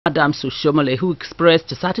Adams Oshiomhole, who expressed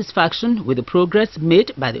satisfaction with the progress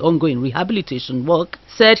made by the ongoing rehabilitation work,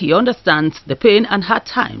 said he understands the pain and hard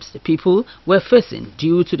times the people were facing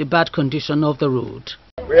due to the bad condition of the road.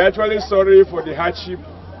 We're actually sorry for the hardship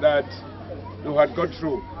that you had gone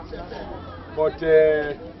through, but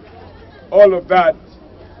all of that,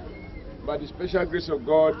 by the special grace of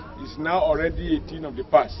God, is now already a thing of the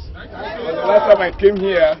past. And the last time I came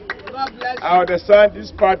here, I understand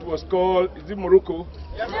this part was called, is it Morocco?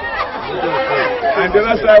 And the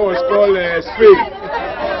other side was called Spain.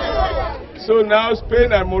 So now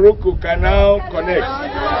Spain and Morocco can now connect.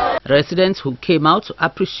 Residents who came out to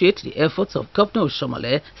appreciate the efforts of Governor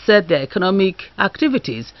Oshiomhole said their economic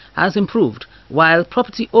activities has improved, while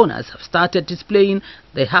property owners have started displaying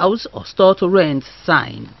the house or store to rent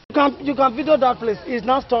sign. You can video that place. It's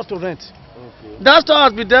not store to rent. Okay. That store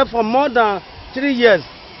has been there for more than 3 years.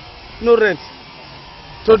 No rent.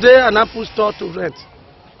 Today an Apple store to rent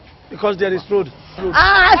because there is road.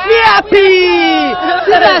 I feel happy.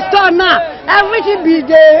 See the store now. Everything be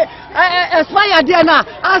there. Expire there now.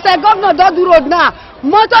 As a governor don't do road now.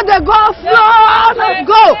 Motor they go flow,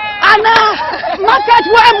 go. And market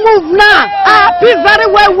will move now. Happy very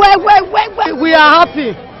well. We are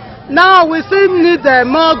happy. Now we still need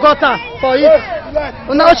more gutter for it.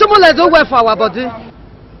 Now Oshiomhole do well for our body.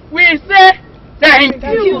 We say thank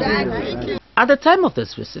you. At the time of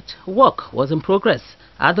this visit, work was in progress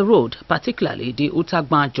at the road, particularly the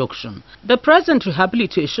Utagban junction. The present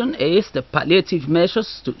rehabilitation is the palliative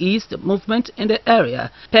measures to ease the movement in the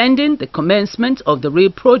area, pending the commencement of the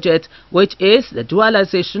rail project, which is the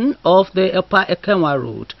dualization of the Upper Ekenwa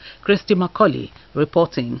Road. Christy Macaulay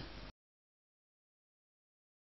reporting.